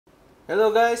Hello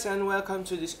guys and welcome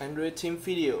to this Android theme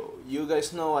video. You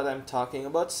guys know what I'm talking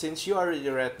about since you already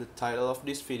read the title of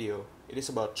this video. It is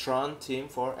about Tron Theme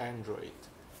for Android.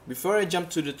 Before I jump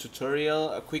to the tutorial,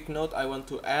 a quick note I want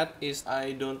to add is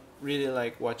I don't really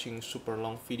like watching super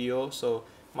long videos, so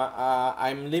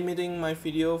I'm limiting my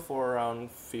video for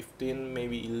around 15,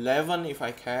 maybe 11 if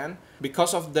I can.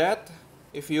 Because of that,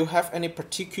 if you have any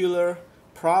particular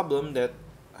problem that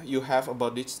you have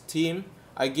about this theme,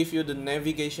 I give you the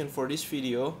navigation for this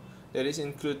video. That is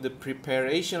include the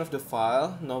preparation of the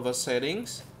file, Nova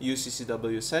settings,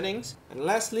 UCCW settings, and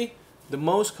lastly, the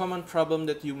most common problem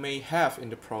that you may have in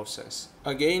the process.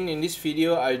 Again, in this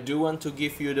video, I do want to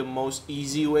give you the most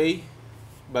easy way,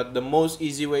 but the most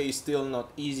easy way is still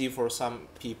not easy for some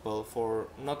people,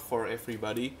 not for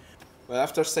everybody. But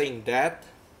after saying that,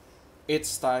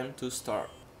 it's time to start.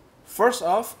 First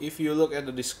off, if you look at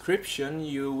the description,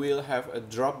 you will have a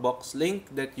Dropbox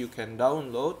link that you can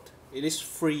download. It is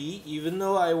free, even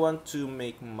though I want to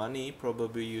make money,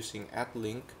 probably using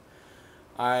AdLink.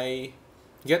 I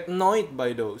get annoyed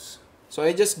by those. So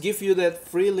I just give you that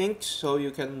free link so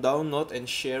you can download and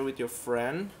share with your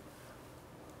friend.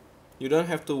 You don't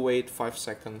have to wait 5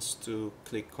 seconds to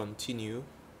click continue.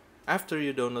 After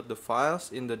you download the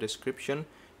files, in the description,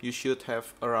 you should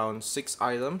have around 6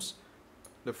 items.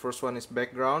 The first one is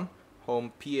background,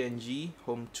 home PNG,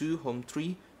 home 2, home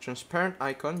 3, transparent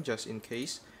icon just in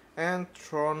case, and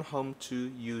Tron home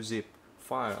 2 uzip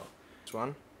file. This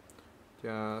one,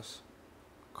 just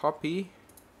copy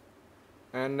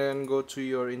and then go to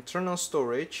your internal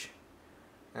storage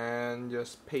and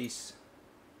just paste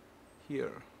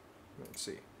here. Let's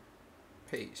see,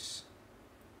 paste.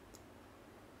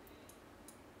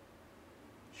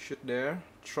 Should there,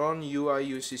 Tron UI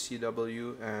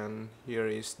UCCW, and here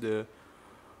is the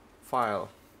file.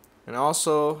 And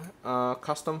also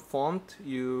custom font,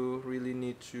 you really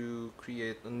need to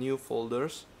create a new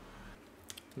folders.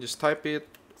 Just type it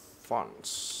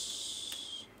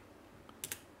fonts,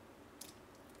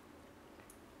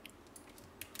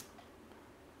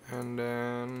 and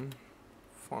then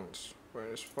fonts.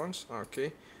 Where is fonts?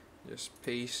 Okay, just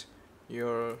paste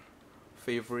your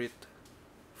favorite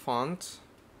font,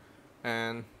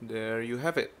 and there you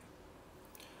have it.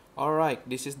 Alright,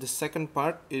 this is the second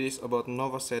part. It is about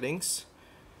Nova settings.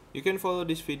 You can follow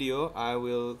this video. I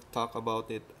will talk about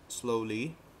it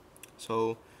slowly.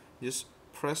 So just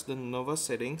press the Nova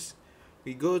settings.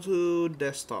 We go to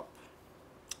desktop,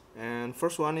 and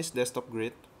first one is desktop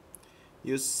grid.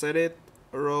 You set it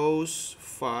rows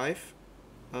 5,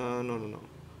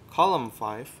 column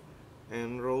 5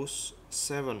 and rows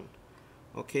 7.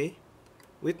 Okay,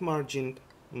 with margin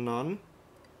none,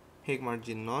 height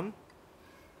margin none.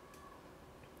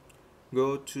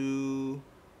 Go to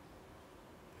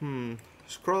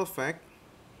scroll effect.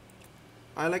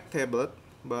 I like tablet,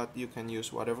 but you can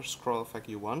use whatever scroll effect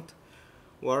you want.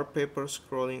 Wallpaper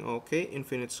scrolling, okay.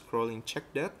 Infinite scrolling, check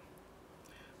that.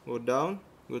 Go down,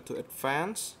 go to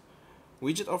advanced,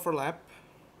 widget overlap,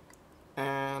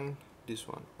 and this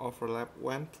one, overlap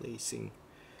when placing.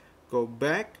 Go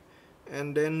back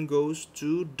and then goes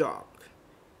to dock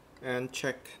and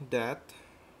check that,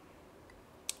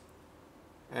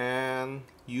 and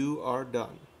you are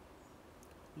done.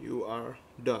 You are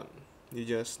done. You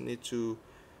just need to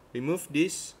remove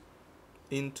this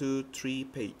into 3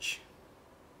 page,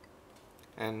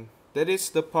 and that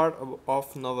is the part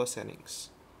of Nova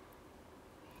settings.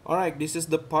 Alright, this is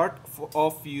the part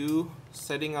of you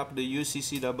setting up the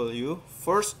UCCW.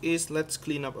 First is, let's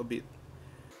clean up a bit.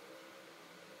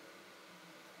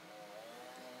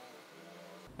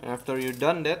 After you've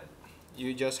done that,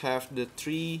 you just have the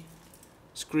 3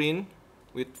 screen,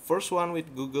 with first one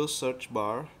with Google search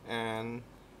bar and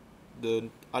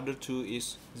the other 2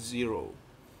 is 0.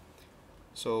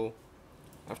 So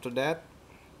after that,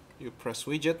 you press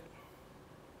widget,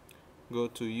 go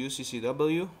to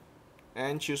UCCW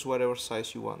and choose whatever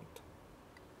size you want.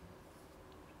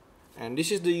 And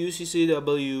this is the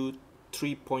UCCW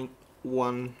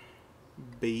 3.1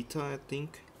 beta, I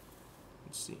think.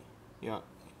 Let's see, yeah,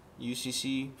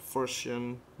 UCC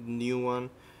version, new one.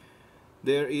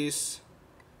 There is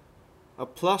a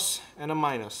plus and a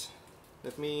minus.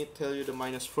 Let me tell you the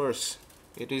minus first.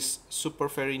 It is super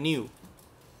very new,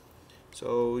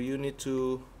 so you need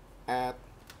to add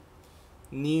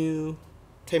new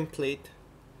template.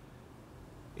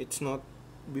 It's not,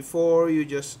 before you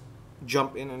just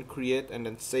jump in and create and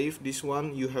then save. This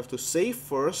one you have to save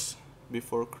first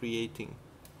before creating.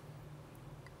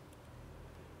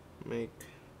 Make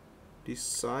this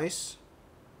size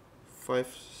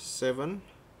 5757,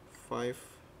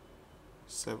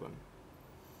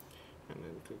 and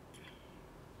then click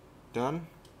done.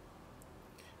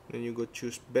 Then you go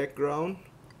choose background.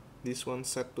 This one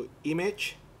set to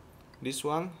image. This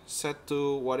one set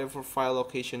to whatever file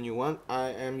location you want. I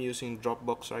am using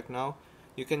Dropbox right now.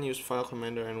 You can use file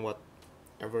commander and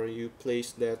whatever you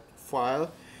place that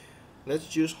file. Let's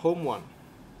choose home one.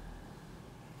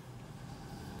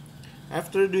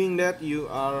 After doing that, you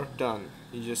are done.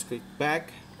 You just click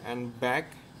back and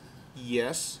back.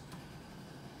 Yes.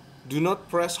 Do not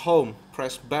press home.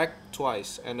 Press back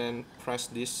twice and then press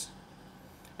this.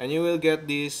 And you will get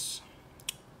this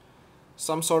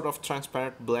some sort of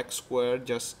transparent black square.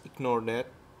 Just ignore that.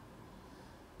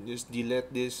 Just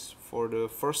delete this for the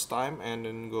first time and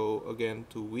then go again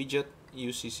to widget,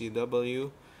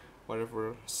 UCCW,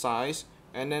 whatever size,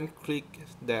 and then click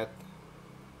that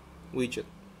widget.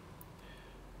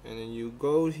 And then you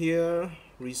go here,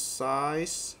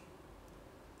 resize,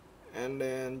 and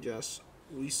then just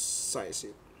resize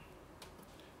it.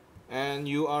 And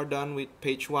you are done with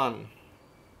page 1.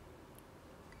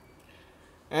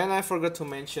 And I forgot to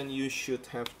mention, you should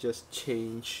have just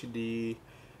changed the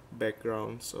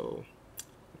background. So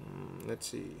let's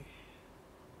see,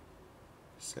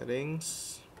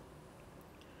 settings,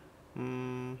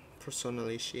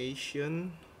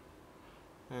 personalization,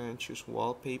 and choose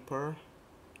wallpaper,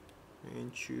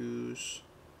 and choose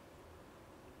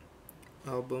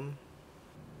album,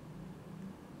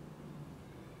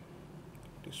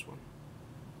 this one.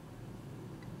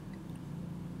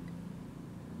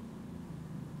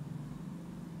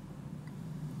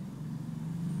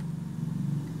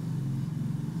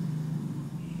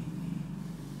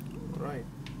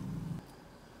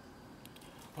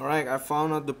 Alright, I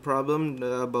found out the problem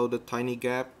about the tiny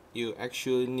gap. You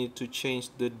actually need to change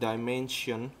the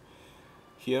dimension.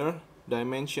 Here,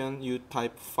 dimension, you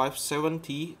type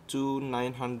 570 to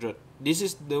 900. This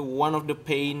is the one of the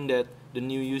pain that the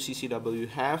new UCCW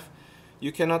have.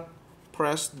 You cannot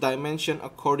press dimension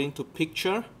according to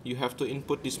picture. You have to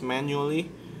input this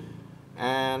manually.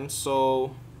 And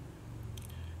so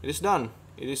it is done.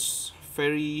 It is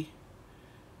very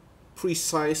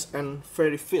precise and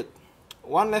very fit.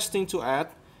 One last thing to add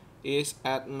is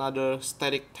add another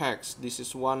static text. This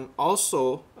is one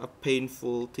also a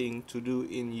painful thing to do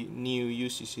in new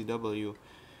UCCW.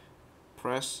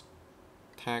 Press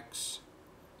text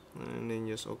and then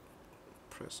just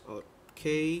press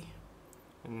OK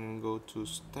and then go to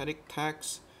static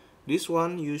text. This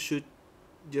one you should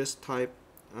just type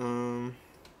let's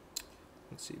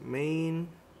see, main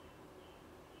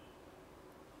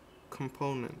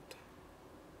component.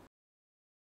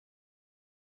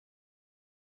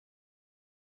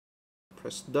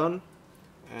 Press done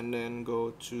and then go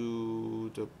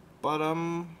to the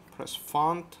bottom, press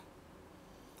font,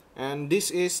 and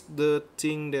this is the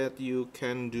thing that you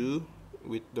can do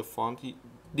with the font.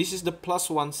 This is the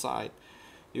 +1 side.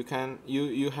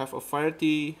 You have a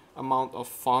variety amount of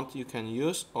font you can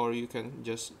use, or you can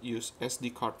just use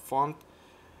SD card font.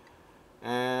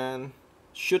 And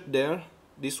shoot there,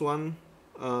 this one,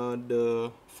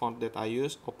 the font that I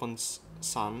use, Open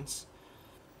Sans.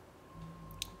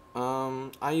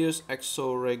 I use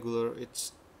EXO regular,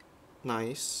 it's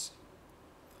nice.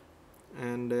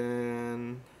 And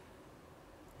then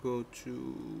go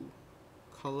to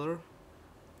color,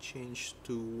 change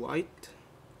to white,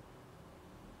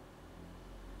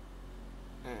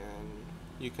 and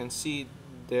you can see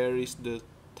there is the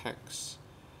text.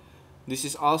 This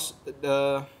is also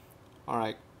the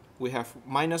alright, we have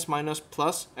minus, minus,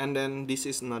 plus, and then this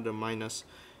is another minus.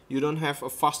 You don't have a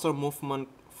faster movement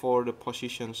for the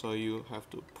position, so you have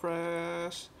to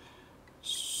press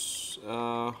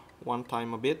one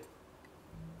time a bit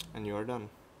and you are done.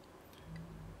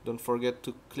 Don't forget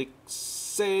to click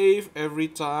save every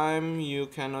time. You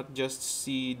cannot just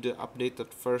see the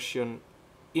updated version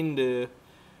in the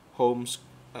home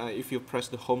if you press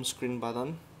the home screen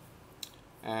button,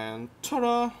 and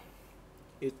ta-da,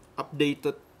 it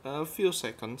updated a few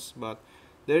seconds. But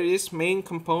there is main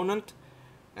component,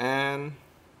 and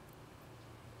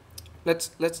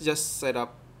let's just set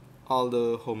up all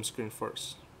the home screen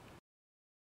first.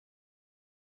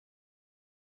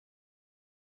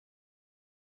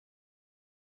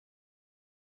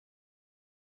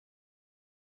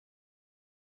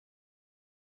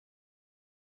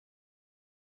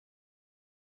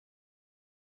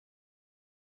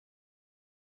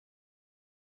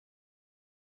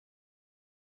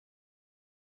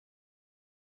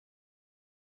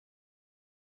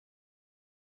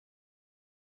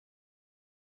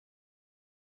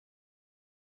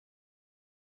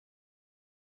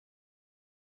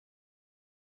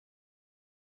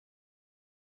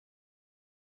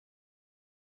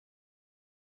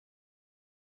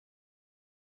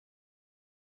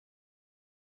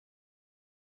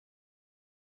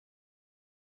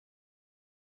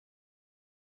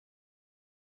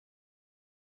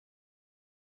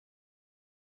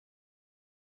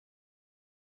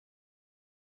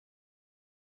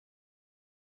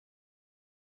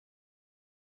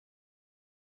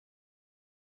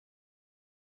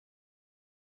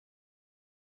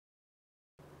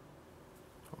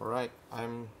 Alright,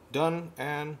 I'm done,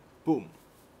 and boom,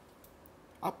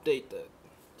 updated,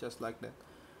 just like that.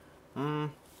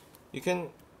 You can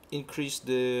increase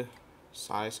the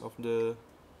size of the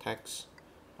text,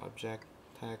 object,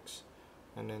 text,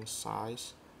 and then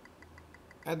size.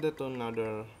 Add that to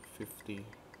another 50.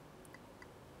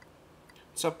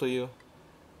 It's up to you.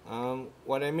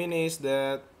 What I mean is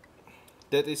that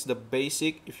is the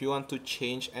basic. If you want to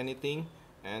change anything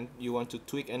and you want to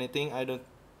tweak anything, I don't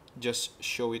just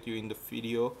show it you in the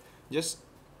video. Just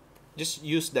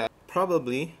use that.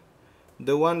 Probably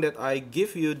the one that I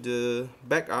give you the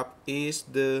backup is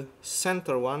the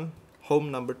center one, home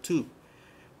number 2,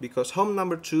 because home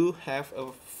number 2 have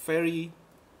a very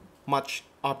much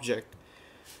object.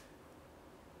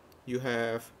 You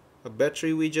have a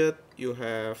battery widget, you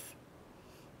have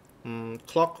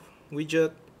clock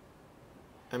widget,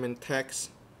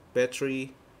 text,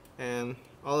 battery, and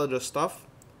all other stuff.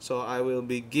 So I will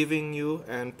be giving you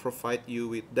and provide you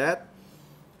with that,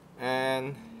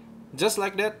 and just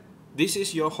like that, this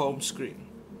is your home screen.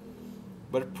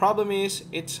 But the problem is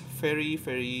it's very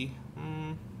you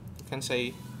can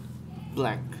say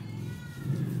blank.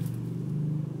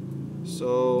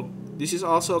 So this is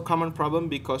also a common problem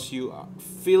because you are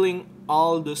filling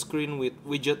all the screen with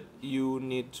widget. You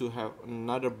need to have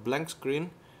another blank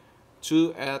screen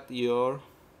to add your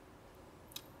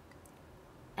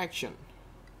action.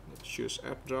 Let's choose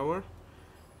app drawer,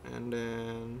 and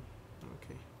then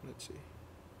okay, let's see,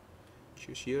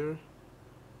 choose here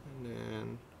and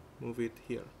then move it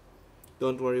here.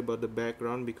 Don't worry about the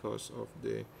background because of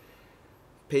the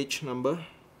page number.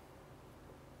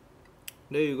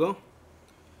 There you go.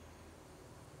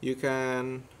 You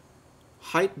can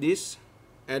hide this,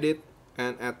 edit,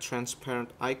 and add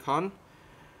transparent icon.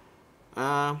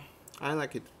 I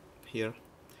like it here.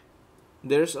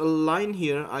 There's a line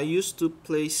here. I used to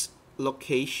place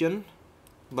location,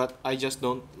 but I just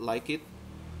don't like it,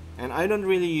 and I don't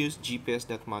really use GPS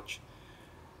that much.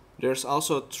 There's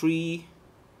also 3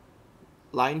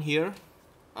 line here.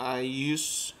 I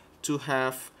used to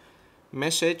have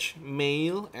message,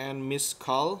 mail, and missed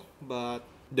call, but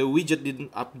the widget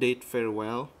didn't update very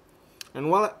well. And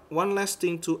one last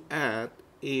thing to add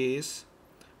is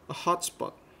a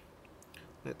hotspot.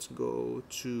 Let's go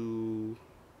to,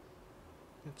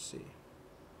 let's see,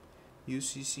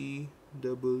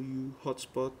 UCCW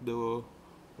hotspot, the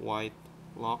white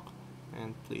lock,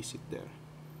 and place it there.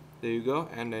 There you go,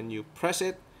 and then you press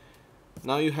it.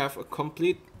 Now you have a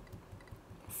complete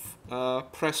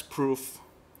press proof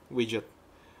widget,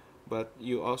 but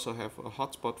you also have a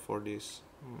hotspot for this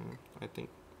I think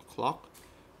clock.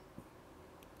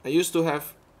 I used to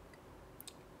have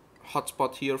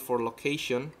hotspot here for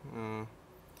location.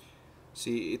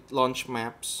 See, it launch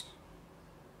maps.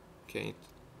 Okay,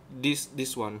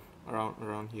 this one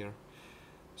around here.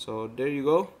 So there you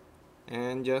go,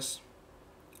 and just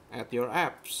add your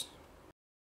apps.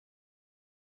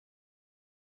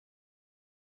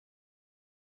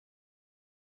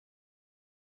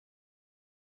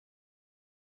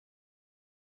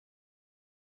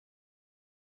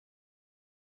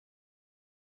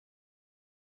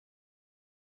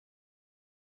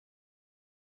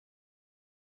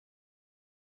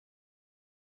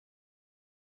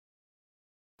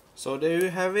 So there you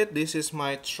have it. This is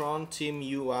my Tron Theme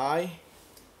UI,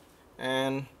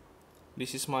 and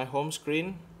this is my home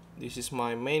screen. This is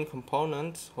my main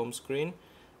component, home screen,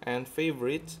 and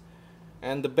favorite.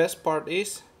 And the best part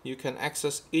is you can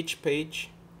access each page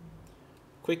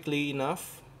quickly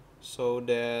enough so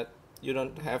that you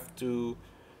don't have to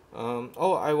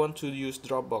oh, I want to use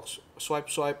Dropbox,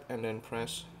 swipe and then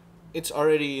press. It's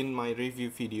already in my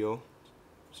review video,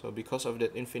 so because of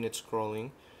that infinite scrolling.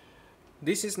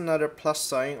 This is another plus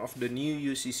sign of the new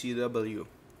UCCW.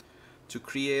 To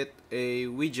create a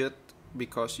widget,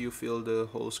 because you fill the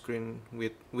whole screen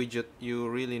with widget, you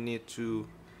really need to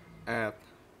add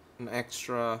an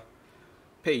extra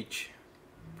page.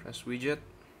 Press widget,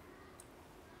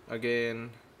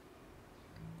 again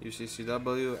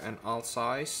UCCW and alt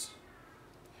size.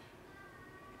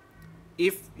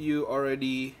 If you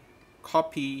already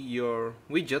copy your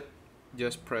widget,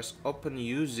 just press open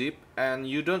uzip, and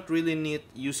you don't really need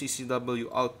UCCW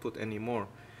output anymore.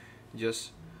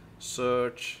 Just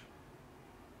search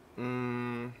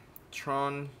Tron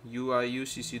UI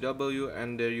UCCW,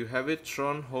 and there you have it,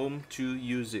 Tron home to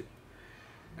uzip,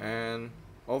 and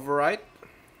overwrite.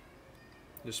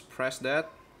 Just press that,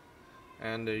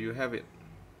 and there you have it.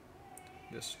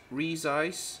 Just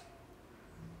resize,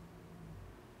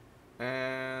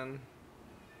 and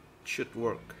it should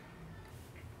work.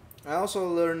 I also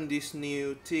learned this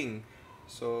new thing,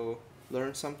 so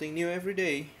learn something new every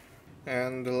day.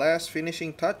 And the last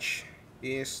finishing touch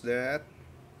is that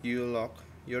you lock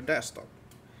your desktop.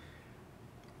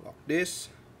 Lock this,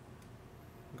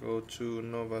 go to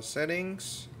Nova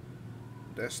settings,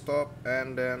 desktop,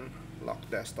 and then lock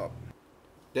desktop.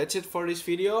 That's it for this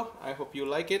video. I hope you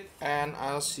like it, and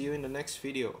I'll see you in the next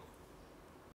video.